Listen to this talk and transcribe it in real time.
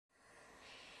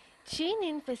Tune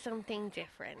in for something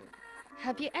different.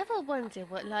 Have you ever wondered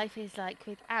what life is like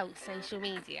without social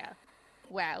media?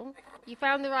 Well, you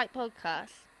found the right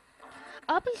podcast.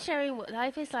 I'll be sharing what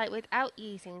life is like without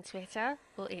using Twitter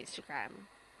or Instagram.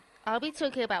 I'll be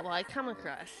talking about what I come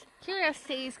across,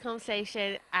 curiosities,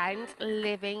 conversation, and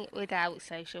living without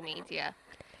social media.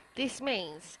 This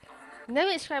means no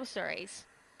Instagram stories,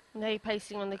 no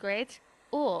posting on the grid,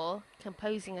 or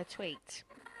composing a tweet.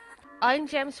 I'm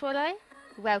Gem Swallow.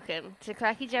 Welcome to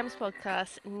Cracky Gems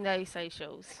Podcast, No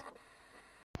Socials.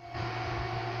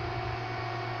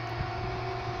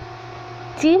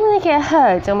 Do you want to get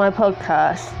heard on my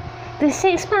podcast? The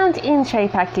 £6 intro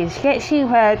package gets you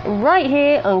heard right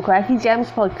here on Cracky Gems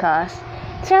Podcast.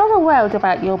 Tell the world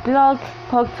about your blog,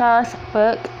 podcast,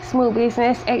 book, small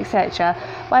business, etc.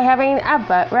 by having an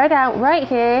advert read out right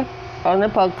here on the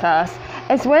podcast,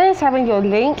 as well as having your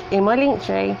link in my link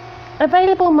tree.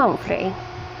 Available monthly.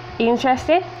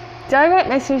 Interested? Direct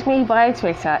message me via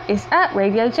Twitter. It's at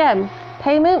Radio Gem.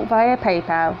 Payment via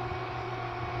PayPal.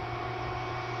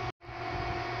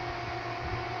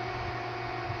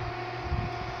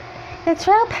 The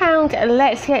 £12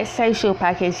 Let's Get Social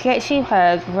package gets you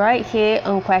heard right here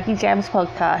on Quacky Gems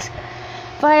Podcast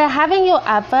via having your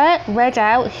advert read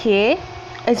out here,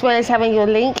 as well as having your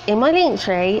link in my link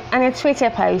tree and a Twitter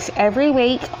post every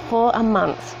week for a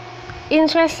month.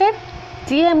 Interested?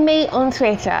 DM me on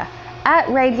Twitter at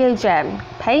Radio Gem.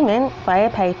 Payment via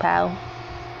PayPal.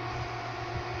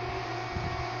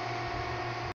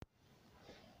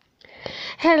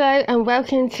 Hello and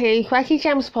welcome to Quacky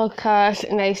Gems Podcast,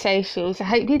 No Socials. I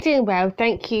hope you're doing well.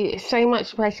 Thank you so much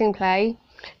for pressing play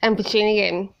and for tuning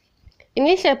in. In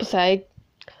this episode,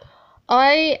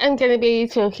 I am going to be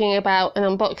talking about an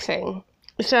unboxing.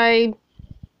 So,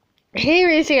 here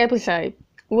is the episode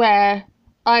where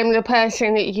I'm the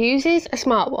person that uses a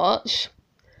smartwatch,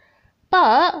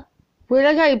 but when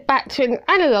I go back to an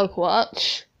analog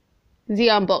watch, the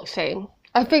unboxing.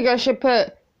 I figure I should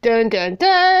put dun dun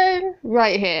dun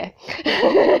right here.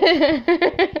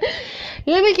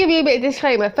 Let me give you a bit of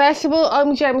disclaimer. First of all,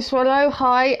 I'm Gem Swallow.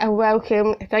 Hi and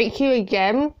welcome. Thank you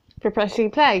again for pressing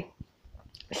play.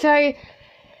 So,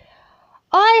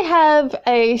 I have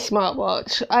a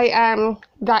smartwatch. I am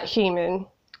that human.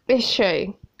 It's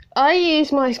true. I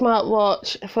use my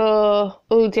smartwatch for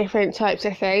all different types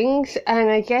of things, and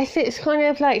I guess it's kind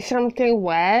of like something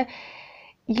where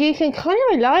you can kind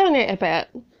of rely on it a bit.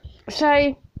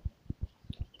 So,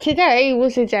 today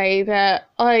was a day that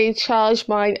I charged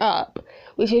mine up,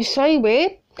 which is so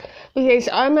weird because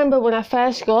I remember when I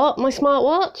first got my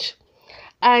smartwatch,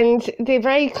 and the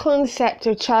very concept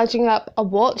of charging up a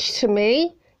watch to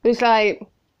me was like,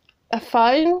 a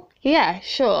phone? Yeah,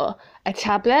 sure. A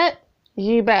tablet?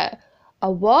 You bet.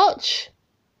 A watch?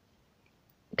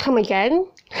 Come again?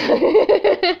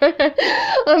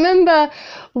 I remember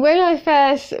when I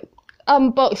first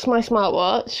unboxed my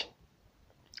smartwatch,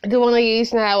 the one I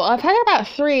use now, I've had about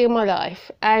 3 in my life,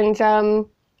 and the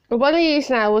one I use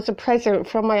now was a present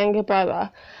from my younger brother,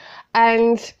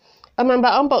 and I remember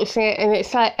unboxing it, and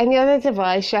it's like any other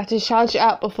device, you have to charge it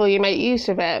up before you make use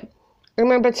of it. I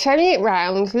remember turning it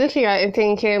round, looking at it and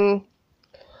thinking,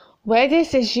 where does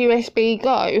this USB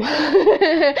go?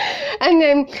 And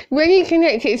then when you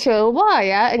connect it to a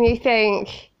wire and you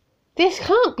think, this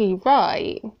can't be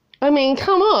right. I mean,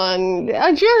 come on,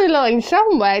 I drew a line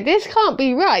somewhere. This can't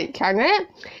be right, can it?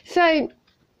 So,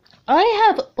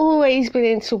 I have always been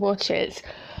into watches.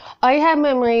 I have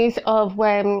memories of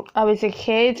when I was a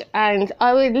kid and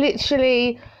I would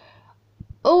literally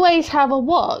always have a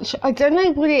watch. I don't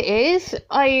know what it is.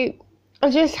 I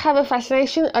just have a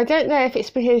fascination. I don't know if it's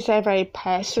because they're very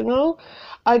personal.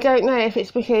 I don't know if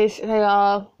it's because they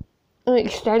are an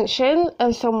extension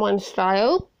of someone's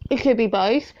style. It could be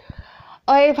both.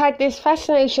 I've had this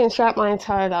fascination throughout my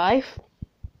entire life,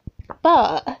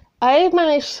 but I've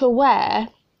managed to wear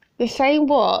the same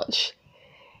watch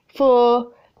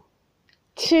for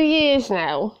 2 years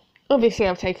now. Obviously,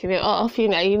 I've taken it off. You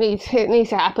know, it needs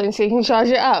to happen so you can charge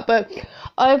it up. But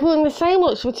I've worn the same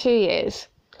watch for 2 years.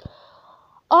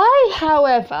 I,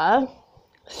 however,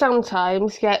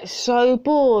 sometimes get so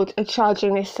bored of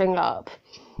charging this thing up.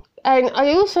 And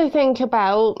I also think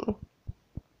about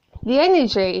the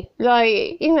energy,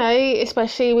 like, you know,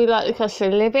 especially with like the cost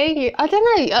of living. I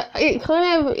don't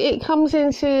know, it comes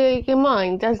into your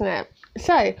mind, doesn't it?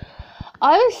 So,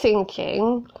 I was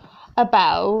thinking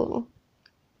about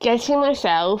getting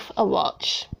myself a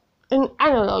watch, an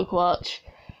analog watch.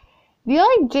 The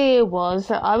idea was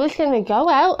that I was going to go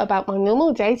out about my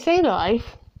normal day-to-day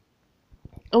life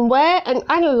and wear an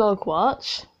analog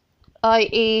watch,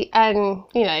 i.e.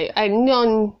 a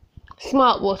non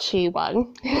smartwatchy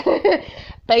one.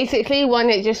 Basically, one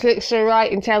that just looks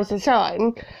alright and tells the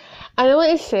time. And I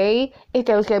wanted to see if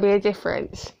there was going to be a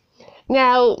difference.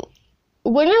 Now,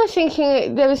 when I was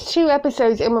thinking, there was 2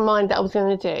 episodes in my mind that I was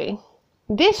going to do.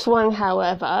 This one,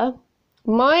 however,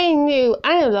 my new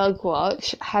analog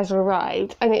watch has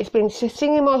arrived and it's been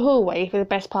sitting in my hallway for the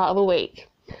best part of a week.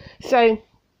 So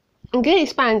I'm going to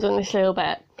expand on this a little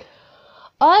bit.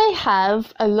 I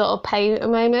have a lot of pain at the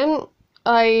moment.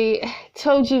 I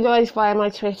told you guys via my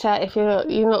Twitter, if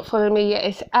you're not following me yet,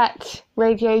 it's at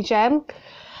Radio Gem.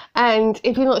 And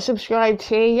if you're not subscribed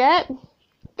here yet,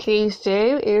 please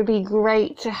do. It would be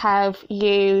great to have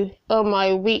you on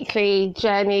my weekly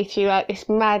journey throughout this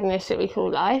madness that we call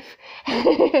life.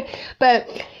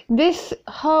 But this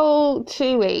whole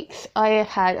 2 weeks, I have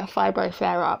had a fibro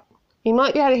flare up. You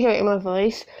might be able to hear it in my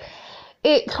voice.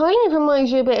 It kind of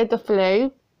reminds you a bit of the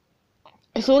flu.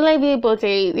 It's all over your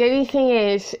body. The only thing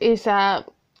is that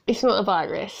it's not a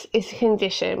virus, it's a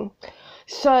condition.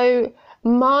 So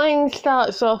mine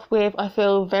starts off with, I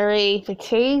feel very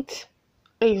fatigued,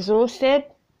 exhausted,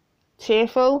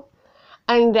 tearful,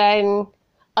 and then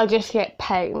I just get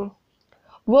pain.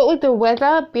 What with the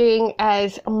weather being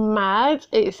as mad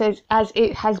as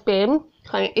it has been,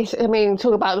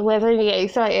 talk about the weather and you get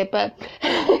excited, but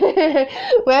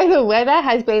where the weather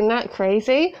has been that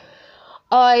crazy,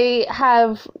 I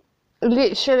have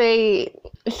literally,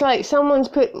 it's like someone's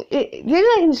put, didn't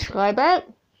I can describe it?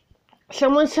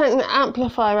 Someone's turned an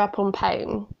amplifier up on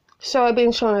pain. So I've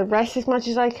been trying to rest as much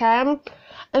as I can.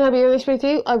 And I'll be honest with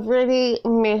you, I've really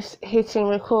missed hitting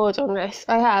record on this.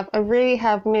 I really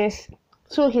have missed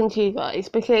talking to you guys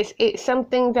because it's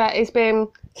something that has been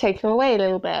taken away a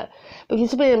little bit.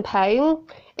 Because I've been in pain,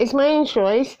 it's my own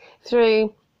choice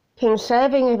through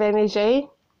conserving of energy.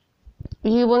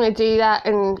 You want to do that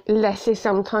and less is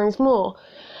sometimes more.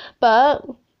 But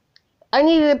I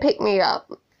needed to pick me up.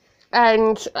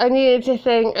 And I needed to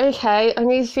think, okay, I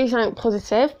need to do something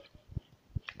positive.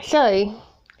 So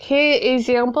here is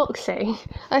the unboxing.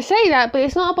 I say that, but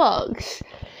it's not a box.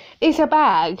 It's a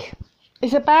bag.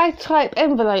 It's a bag type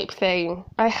envelope thing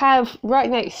I have right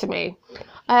next to me.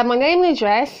 I have my name and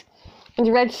address and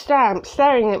a red stamp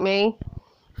staring at me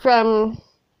from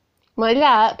my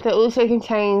lap that also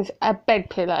contains a bed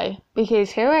pillow.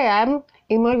 Because here I am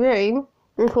in my room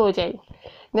recording.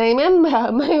 Now you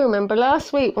may remember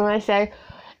last week when I said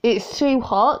it's too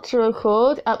hot to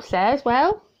record upstairs.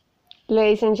 Well,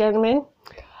 ladies and gentlemen,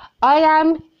 I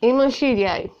am in my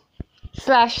studio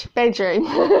 / bedroom.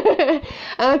 And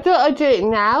I thought I'd do it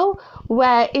now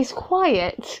where it's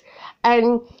quiet.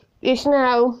 And it's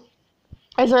now,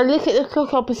 as I look at the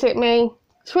clock opposite me,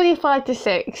 25 to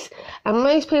 6. And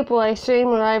most people, I assume,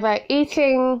 are either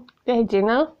eating their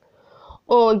dinner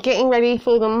or getting ready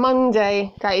for the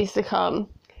Monday that is to come.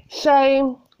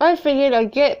 So I figured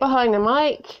I'd get behind the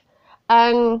mic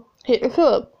and hit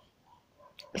record.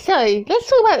 So let's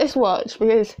talk about this watch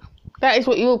because that is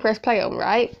what you all press play on,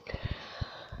 right?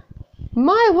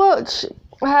 My watch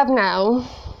I have now,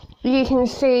 you can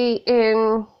see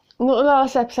in not the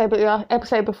last episode but the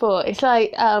episode before, it's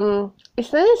like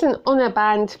it's known as an Honor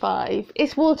Band 5.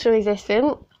 It's water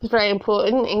resistant. It's very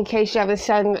important in case you have a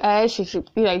sudden urge to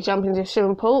jump into a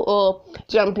swimming pool or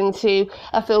jump into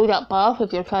a filled up bath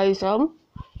with your clothes on.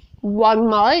 One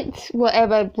might,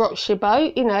 whatever rocks your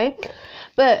boat,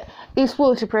 but it's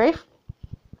waterproof.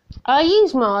 I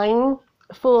use mine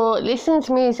for listening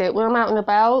to music when I'm out and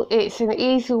about. It's an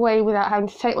easy way without having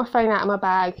to take my phone out of my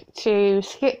bag to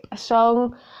skip a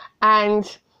song,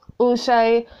 and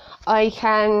also I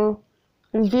can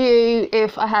view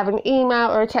if I have an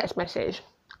email or a text message.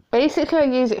 Basically, I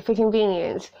use it for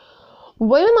convenience.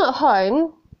 When I'm at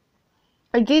home,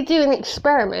 I did do an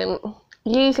experiment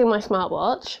using my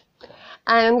smartwatch,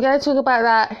 and I'm going to talk about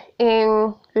that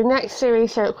in the next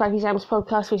series here at Quacky Jams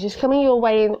podcast, which is coming your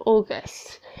way in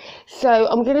August. So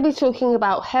I'm going to be talking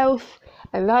about health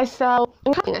and lifestyle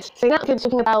and happiness. So now I'm going to be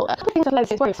talking about a couple of things I've learned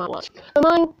since wearing a smartwatch. For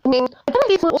mine, I don't know if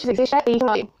these smartwatches exist yet, but you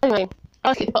can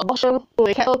ask it to put a wash on or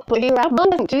a kettle, put a heater out. Mine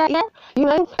doesn't do that yet, I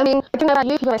don't know about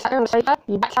you, people are sat there on the sofa,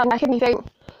 you back down back and you think,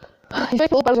 it's very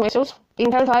cool, bells and whistles, you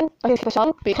can tell the time, I can skip a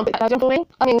song, but you can't put that down for me.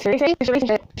 Seriously, this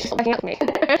relationship is just not backing up for me.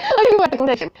 I think we're at the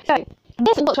conversation. So,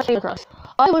 this is what I came across.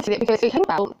 I wanted it because it came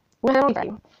about when I had a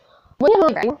migraine. When you have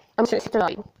a migraine, I'm sensitive to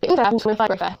light. It also happens when I'm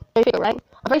fibro flare. They feel right?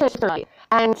 I'm very sensitive to light.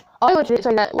 And I wanted it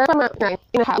so that wherever I'm at,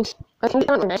 in a house, I can get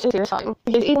down on this and see the time.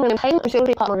 Because even when I'm in pain, I still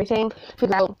do part of my routine.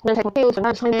 Figure out when I take my pills, when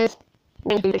lunchtime is,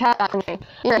 when to feed the cat, that kind of thing.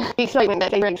 The excitement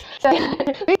that they brings. So,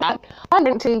 with that, I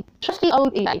went to trusty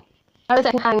old eBay. Other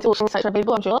second-hand auction sites are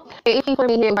available, I'm sure. But if you follow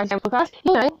me here in my podcast,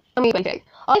 you know I'm really basic.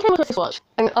 I came across this watch,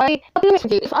 and I'll be honest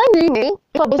with you, if I knew me,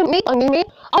 if I wasn't me, I knew me,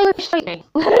 I would frustrate me.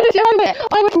 Do you know what I mean?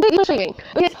 I would completely frustrate me.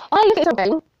 Because I look at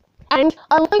something, and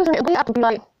I will focus on it and bring it up and be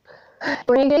like,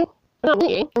 do I need you? I don't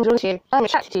want you, I'm drawn to you, I'm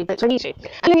attracted to you, but do I need you?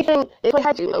 And then you think, if I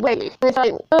had you, where are you? And it's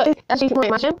like, oh, as you can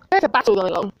imagine, there's a battle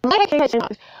going on. My head can so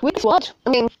much. With this watch, I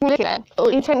mean, look at it, all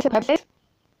intents and purposes,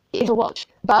 it's a watch.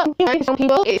 But, you know, for some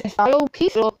people, it's a style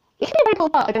piece, or it can be a very cool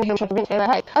part. I don't know who I'm trying to convince here, but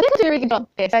hey, I think I did a really good job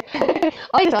here, so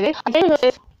I decided, I came across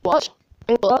this watch,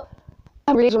 and thought,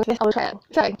 I'm really drawn to this, I will try it.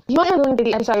 So, you might have known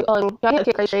the episode on going up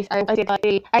to groceries, and I did like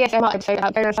the ASMR episode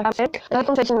about going around Southampton, and I had a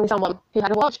conversation with someone who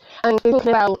had a watch, and we were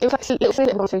talking about, it was like a little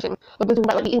snippet of a conversation, but we were talking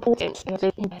about like the importance, and I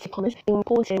said, inverted commas, the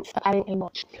importance of adding a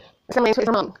watch. Somebody took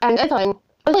some on, and at the time,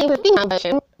 I was waiting for the female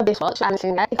version of this watch, and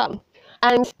sitting there to come,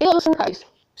 and it got lost on the coast.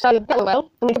 So that went well,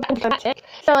 and we got back into climatic.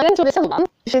 So I then saw this other one,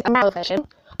 which is a male version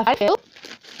of I feel.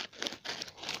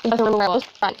 It doesn't remember where it was,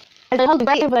 right. And I hold the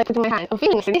great envelope in my hand. I'm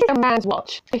feeling this thing. This is a man's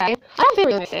watch, okay? I don't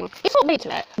feel this thing. It's not made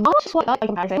to it. My watch is quite light by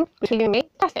comparison between you and me.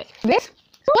 Fantastic. This,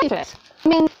 it's not made for this. I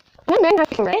mean, I know men have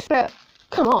different risks, but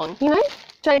come on, you know?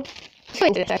 So, let's go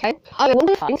into this, okay? I have 1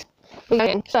 2 5. We go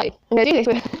in. So, I'm going to do this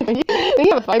with, when you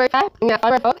have a fibro pair, and you have a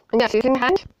fibro fog, and you have scissors in the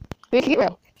hand, we need to get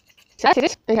real. So that's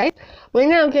it, okay? We're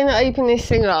now going to open this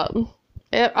thing up.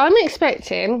 I'm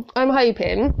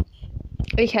hoping,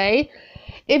 okay,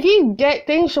 if you get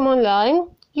things from online,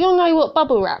 you'll know what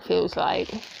bubble wrap feels like.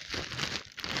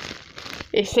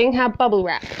 This thing had bubble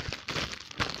wrap.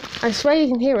 I swear you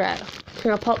can hear it.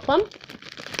 Can I pop one?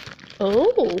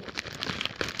 Oh.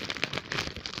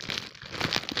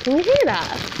 Can you hear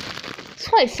that? It's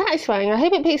quite satisfying. I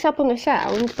hope it picks up on the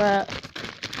sound, but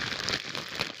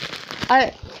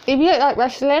if you don't like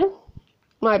wrestling,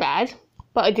 my bad.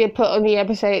 But I did put on the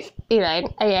episode, you know,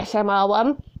 ASMR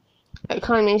one. It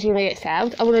kind of means you're going to get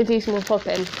sound. I want to do some more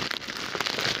popping.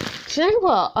 Do you know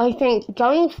what? I think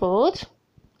going forward,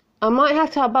 I might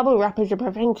have to have bubble wrap as a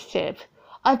preventative.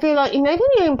 I feel like, you know, when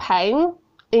you're in pain,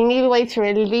 and you need a way to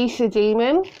release a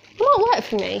demon, it might work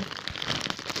for me.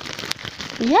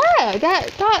 Yeah,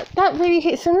 that really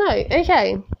hits a note.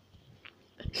 Okay.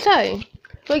 So,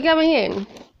 we're going in.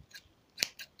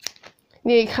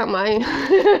 You come on.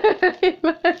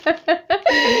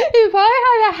 If I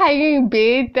had a hanging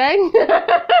beard then,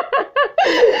 that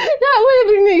would have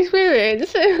been the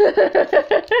experience.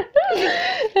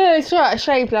 It's right, I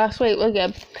shaved last week, we're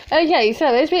good. Okay, so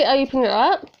as we open it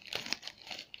up.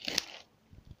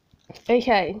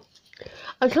 Okay.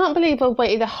 I can't believe I've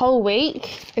waited a whole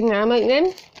week and now I'm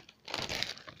opening.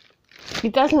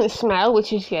 It doesn't smell,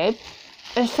 which is good.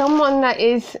 As someone that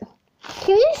is...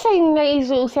 Can you say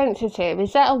nasal sensitive?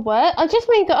 Is that a word? I just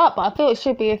made it up, but I thought it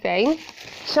should be a thing.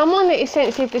 Someone that is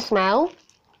sensitive to smell,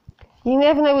 you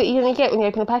never know what you're going to get when you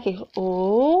open a package.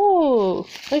 Oh,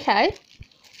 okay.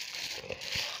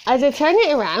 As I turn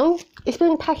it around, it's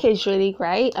been packaged really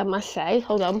great, I must say.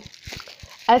 Hold on.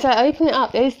 As I open it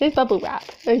up, there's this bubble wrap.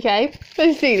 Okay,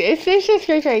 let's do this. Let's just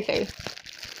go crazy.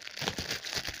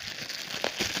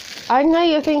 I know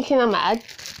you're thinking I'm mad.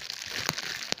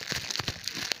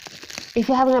 If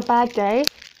you're having a bad day,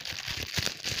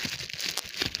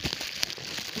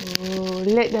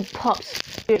 let the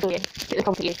pops do it for you. Let them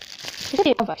comfort you. It's a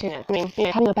bit of isn't it? I mean, you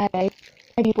know, having a bad day,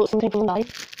 maybe you bought something from online,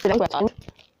 for those work times.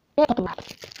 Yeah, bubble wrap.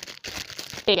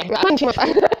 There you go. Right, I'm too much fun.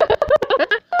 You're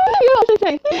not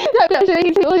saying. That's actually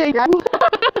easy audiogram.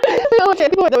 We all watch it,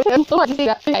 people watch it. We'll watch you see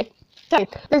that. Okay. So,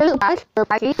 there's a little bag, or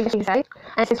baggie, I guess you can say,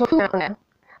 and it says Wakuna on there.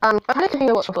 I've had a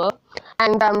Kahuna watch before,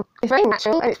 and it's very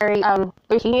natural, and it's very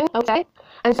bohemian, I would say.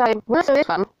 And so, when I saw this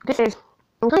one, this is,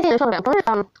 I'm kind of getting a trouble now,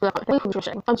 I'm kind of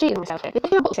nutrition. I'm cheating myself here.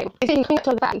 If you're boxing, it's really clean up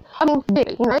to the bag. I mean,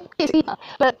 really, you know, it's either.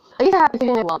 But I used to have the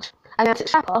Kahuna watch, and I took the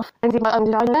strap off, and did my own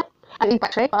design on it, and leave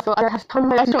battery, but I thought I don't have time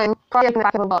to try and pry open the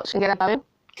back of a watch and get that going.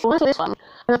 So when I saw this one,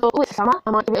 and I thought, oh, it's the summer, I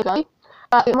might give it a go.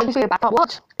 But it might just be a backup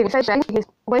watch. It's so strange, because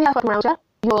when you have fibromyalgia,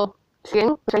 your skin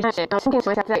is very sensitive. And I was thinking to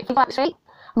myself today, if you go out the street,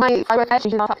 my fibro test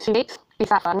usually lasts up to 2 weeks. It's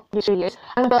that fun, it's 2 years.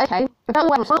 And I thought, okay, I don't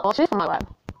wear my smartwatch, this one might work.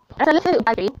 As I looked at the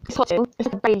little baggie, it's cotton, it's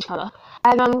like a beige colour.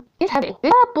 And it's heavy.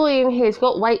 This boy in here's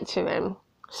got weight to him.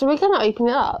 So we're going to open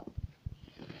it up.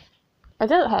 I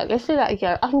don't hurt, let's do that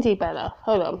again. I can do better.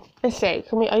 Hold on. Let's see,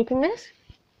 can we open this?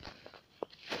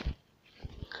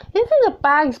 I don't think the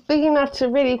bag's big enough to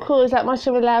really cause that much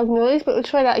of a loud noise, but we'll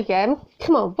try that again.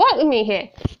 Come on, work with me here.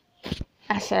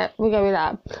 That's it, we'll go with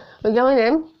that. We're going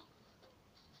in.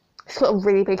 It's got a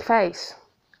really big face.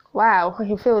 Wow, I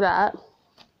can feel that.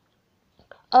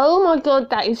 Oh my god,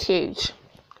 that is huge.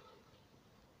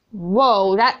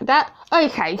 Whoa, that,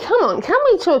 okay, come on, can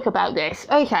we talk about this?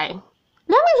 Okay,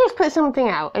 let me just put something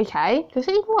out, okay? Does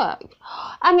it even work?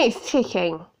 And it's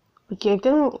ticking. We give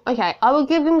them, okay, I will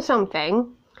give them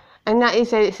something, and that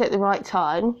is that it's at the right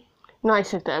time.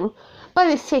 Nice of them. But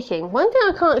it's ticking. One thing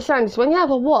I can't stand is when you have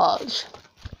a watch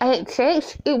and it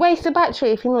ticks, it wastes the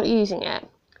battery if you're not using it.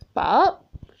 But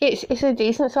it's a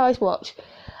decent sized watch.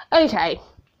 Okay.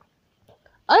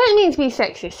 I don't mean to be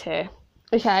sexist here.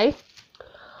 Okay.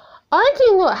 I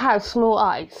do not have small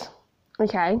eyes.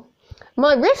 Okay.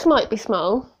 My wrist might be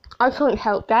small. I can't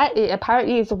help that. It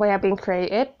apparently is the way I've been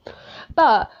created.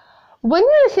 But when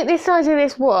you look at this size of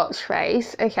this watch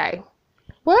face, okay,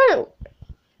 well,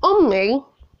 on me,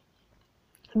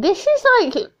 this is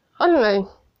like, I don't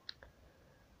know,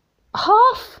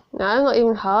 half, no, not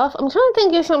even half. I'm trying to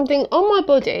think of something on my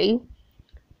body,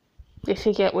 this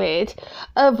could get weird,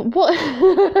 of what,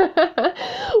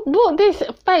 what this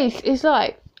face is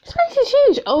like. This face is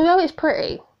huge, although it's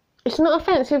pretty. It's not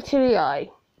offensive to the eye,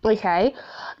 okay?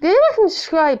 The way I can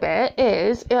describe it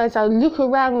is, as I look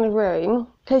around the room,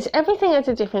 because everything has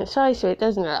a different size to it,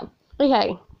 doesn't it?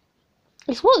 Okay,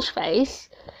 this watch face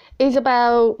is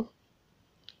about,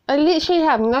 I literally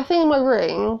have nothing in my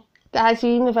room that has a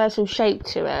universal shape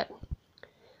to it.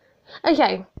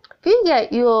 Okay, if you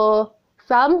get your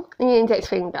thumb and your index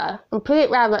finger and put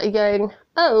it round like you're going,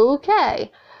 oh,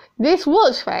 okay, this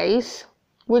watch face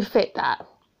would fit that.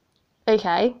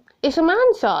 Okay, it's a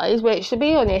man size, which to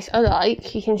be honest, I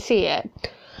like, you can see it.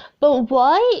 But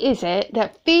why is it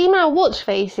that female watch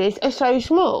faces are so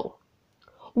small?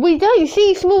 We don't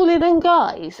see smaller than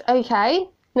guys, okay?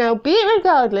 Now, be it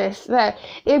regardless that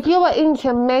if you're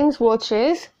into men's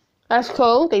watches, that's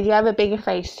cool, they do have a bigger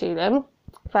face to them.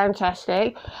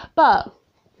 Fantastic. But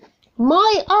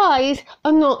my eyes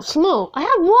are not small. I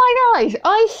have wide eyes.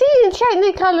 I see and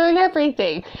check the colour and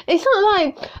everything. It's not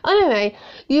like, I don't know,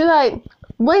 you like,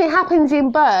 when it happens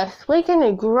in birth, we're going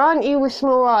to grant you with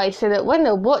small eyes so that when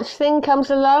the watch thing comes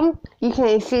along, you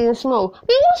can see them small. I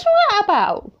mean, what's that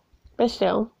about? But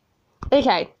still.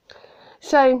 Okay.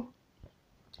 So,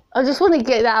 I just want to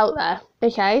get that out there.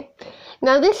 Okay.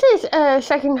 Now, this is a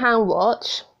second-hand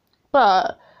watch,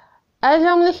 but as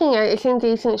I'm looking at it, it's in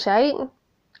decent shape.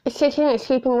 It's ticking, it's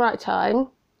keeping the right time.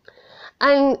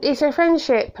 And it's a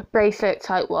friendship bracelet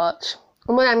type watch.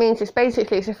 And what that means is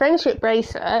basically it's a friendship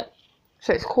bracelet,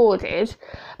 so it's corded,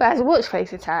 but has a watch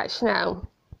face attached. Now,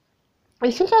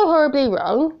 it could go horribly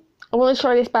wrong. I want to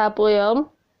try this bad boy on.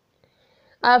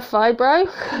 I have fibro.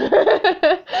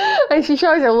 And she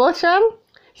tries to watch on.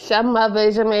 Some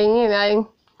mothers, I mean, you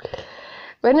know.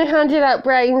 When they handed out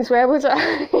brains, where was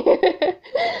I?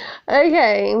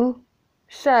 Okay.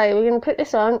 So, we're going to put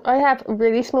this on. I have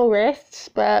really small wrists,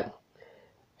 but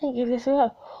I'll give this a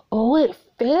go. Oh, it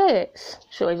fits.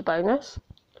 It's always a bonus.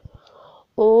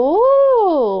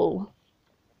 Oh.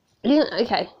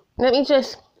 Okay, let me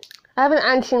just, I have an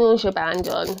anti-nausea band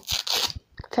on.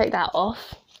 Take that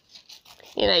off.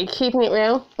 You know, keeping it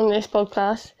real on this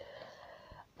podcast.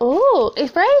 Oh,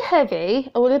 it's very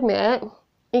heavy, I will admit.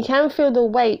 You can feel the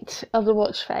weight of the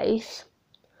watch face.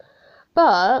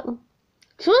 But, do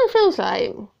you know what it feels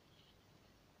like?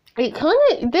 It kind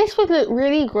of, this would look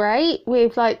really great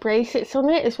with like bracelets on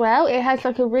it as well. It has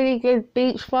like a really good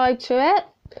beach vibe to it.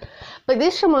 But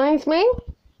this reminds me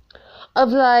of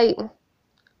like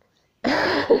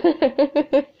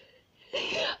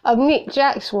of Nick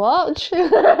Jack's watch. You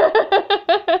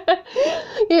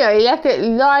know, he left it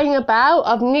lying about.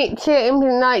 I've nicked it and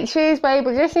been like, cheers babe,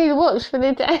 I just need a watch for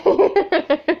the day.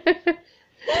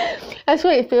 That's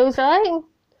what it feels like.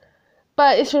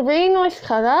 But it's a really nice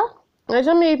colour. As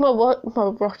I move my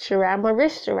watch around, my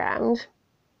wrist around,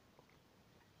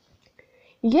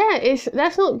 yeah,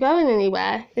 that's not going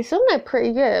anywhere. It's on there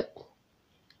pretty good.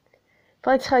 If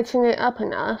I tighten it up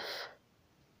enough,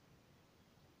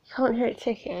 you can't hear it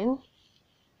ticking.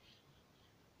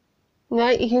 No,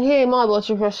 you can hear my watch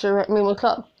across the room. I mean, my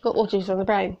clock. Got watches on the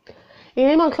brain. You can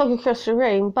hear my clock across the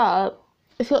room, but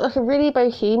it's got like a really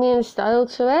bohemian style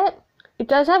to it. It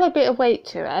does have a bit of weight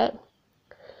to it,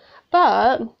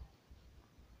 but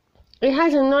it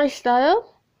has a nice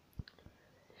style.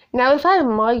 Now, if I had a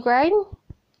migraine,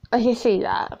 I can see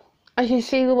that. I can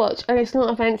see the watch, and it's not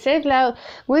offensive. Now,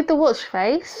 with the watch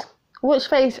face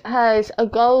has a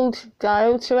gold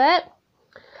dial to it,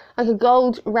 like a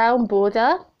gold round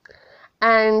border,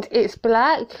 and it's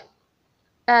black.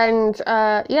 And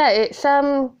yeah, it's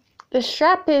the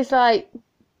strap is like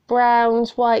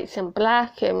browns, whites, and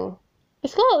black, and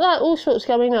it's got like all sorts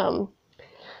going on.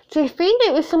 To feed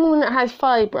it with someone that has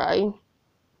fibro,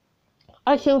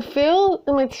 I can feel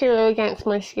the material against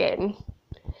my skin.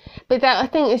 But that, I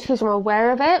think, is because I'm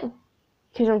aware of it.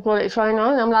 because I've got it trying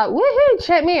on. I'm like, woohoo,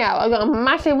 check me out. I've got a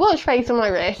massive watch face on my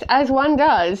wrist, as one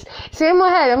does. So in my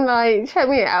head, I'm like, check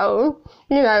me out.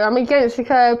 You know, I'm against the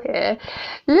curve here.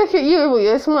 Look at you with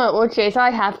your smartwatches. I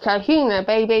have kahuna,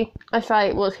 baby. That's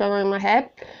like what's going on in my head.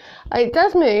 It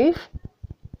does move.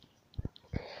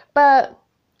 But,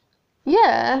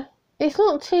 yeah, it's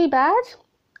not too bad.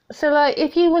 So, like,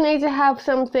 if you wanted to have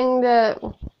something that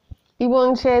you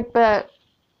wanted, but,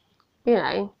 you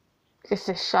know, just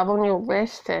to shove on your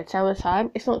wrist to tell the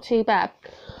time, it's not too bad.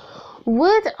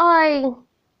 Would I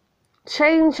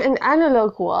change an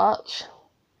analog watch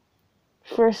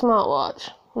for a smartwatch?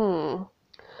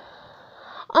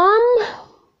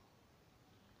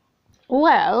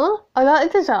 Well, I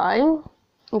like the design.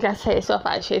 I'm going to take this off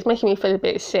actually. It's making me feel a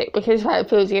bit sick because of how it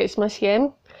feels against my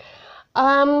skin.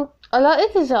 I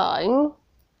like the design.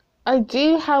 I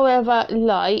do, however,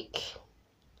 like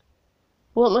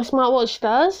what my smartwatch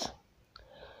does.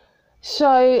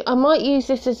 So I might use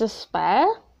this as a spare.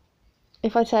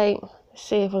 If I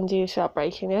see if I can do this without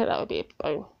breaking it, that would be a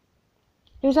bone.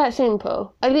 It was that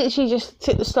simple. I literally just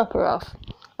took the stopper off.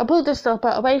 I pulled the stopper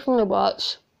away from the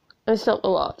watch and stopped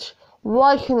the watch.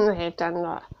 Why couldn't they have done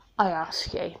that? I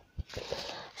ask you.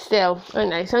 Still, I don't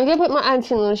know. So I'm going to put my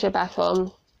anti-nausea back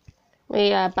on.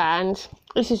 My band.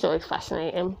 This is always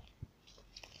fascinating.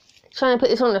 Trying to put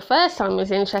this on the first time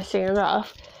was interesting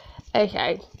enough.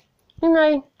 Okay. You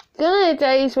know, gone are the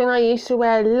days when I used to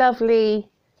wear lovely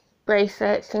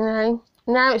bracelets, you know.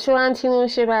 Now it's your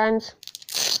anti-nausea band.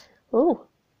 Ooh.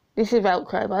 This is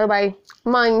Velcro, by the way.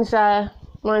 Mine's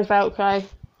Velcro.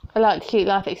 I like to keep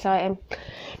life exciting.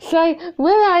 So,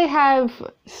 will I have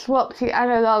swapped the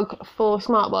analog for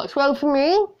smartwatch? Well, for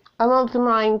me, I'm of the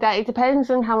mind that it depends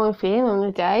on how I'm feeling on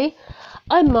the day.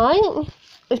 I might.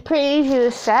 It's pretty easy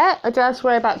to set. I don't have to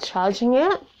worry about charging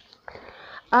it.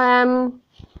 But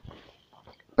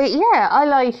yeah, I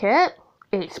like it.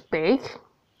 It's big.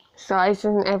 Size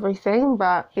and everything,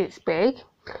 but it's big.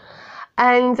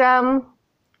 And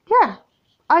yeah,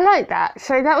 I like that.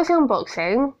 So that was the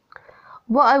unboxing.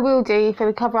 What I will do for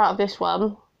the cover art of this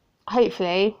one,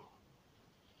 hopefully,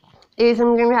 is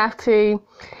I'm going to have to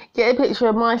get a picture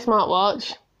of my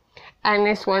smartwatch and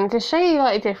this one to show you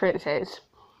like the differences.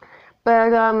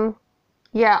 But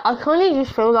yeah, I kind of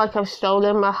just feel like I've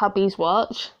stolen my hubby's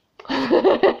watch. And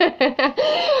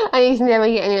he's never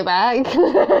getting it back.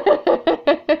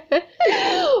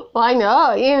 Why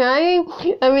not, you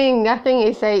know? I mean, nothing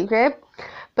is sacred.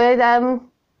 But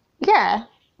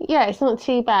yeah, it's not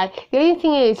too bad. The only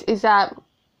thing is that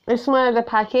the smell of the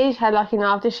package had like an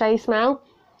aftershave smell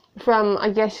from,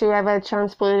 I guess, whoever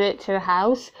transported it to the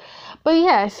house. But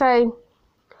yeah, so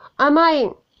I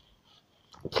might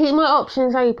keep my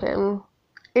options open.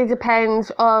 It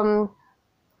depends on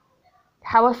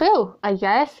how I feel, I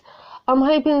guess. I'm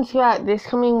hoping throughout this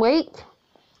coming week.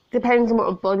 Depends on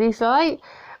what my body's like.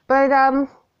 But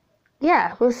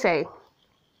yeah, we'll see.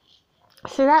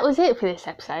 So that was it for this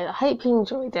episode. I hope you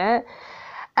enjoyed it.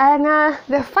 And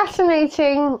the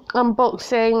fascinating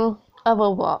unboxing of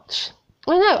a watch.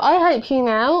 I know, I hope you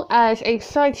now as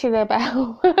excited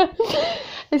about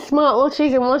the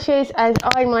smartwatches and watches as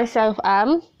I myself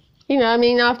am. You know, I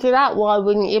mean, after that, why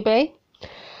wouldn't you be?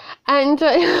 And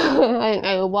I don't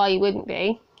know why you wouldn't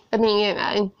be. I mean, you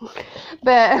know,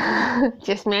 but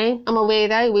just me. I'm a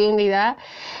weirdo. We all do that.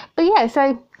 But yeah,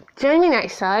 so join me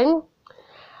next time.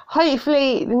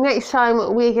 Hopefully, the next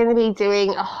time we're going to be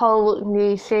doing a whole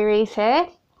new series here.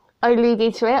 I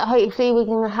alluded to it. Hopefully, we're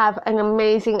going to have an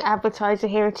amazing advertiser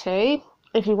here too.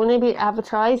 If you want to be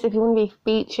advertised, if you want to be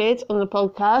featured on the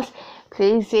podcast,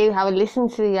 please do have a listen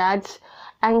to the ads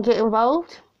and get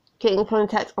involved. Get in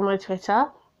contact on my Twitter.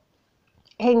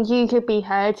 And you could be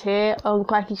heard here on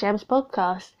Quacky Gems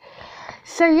podcast.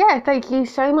 So yeah, thank you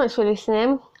so much for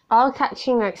listening. I'll catch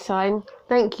you next time.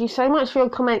 Thank you so much for your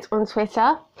comments on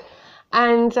Twitter.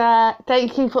 And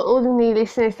thank you for all the new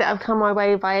listeners that have come my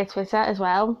way via Twitter as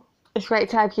well. It's great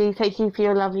to have you. Thank you for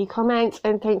your lovely comments.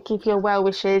 And thank you for your well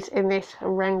wishes in this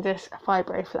horrendous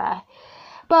fibro flare.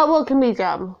 But what can be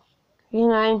done? You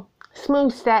know, small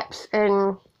steps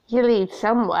and you lead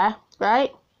somewhere,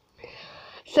 right?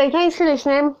 So thanks for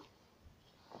listening.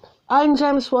 I'm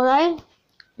Gem Swallow,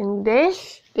 and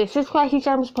this is Quacky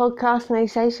Gems podcast, no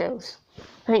socials.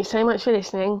 Thanks so much for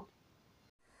listening.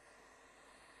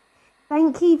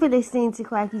 Thank you for listening to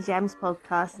Quacky Gems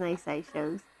podcast, no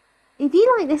socials. If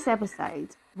you like this episode,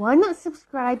 why not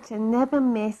subscribe to never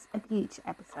miss a future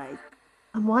episode?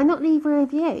 And why not leave a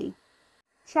review?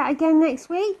 Chat again next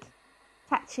week?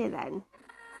 Catch you then.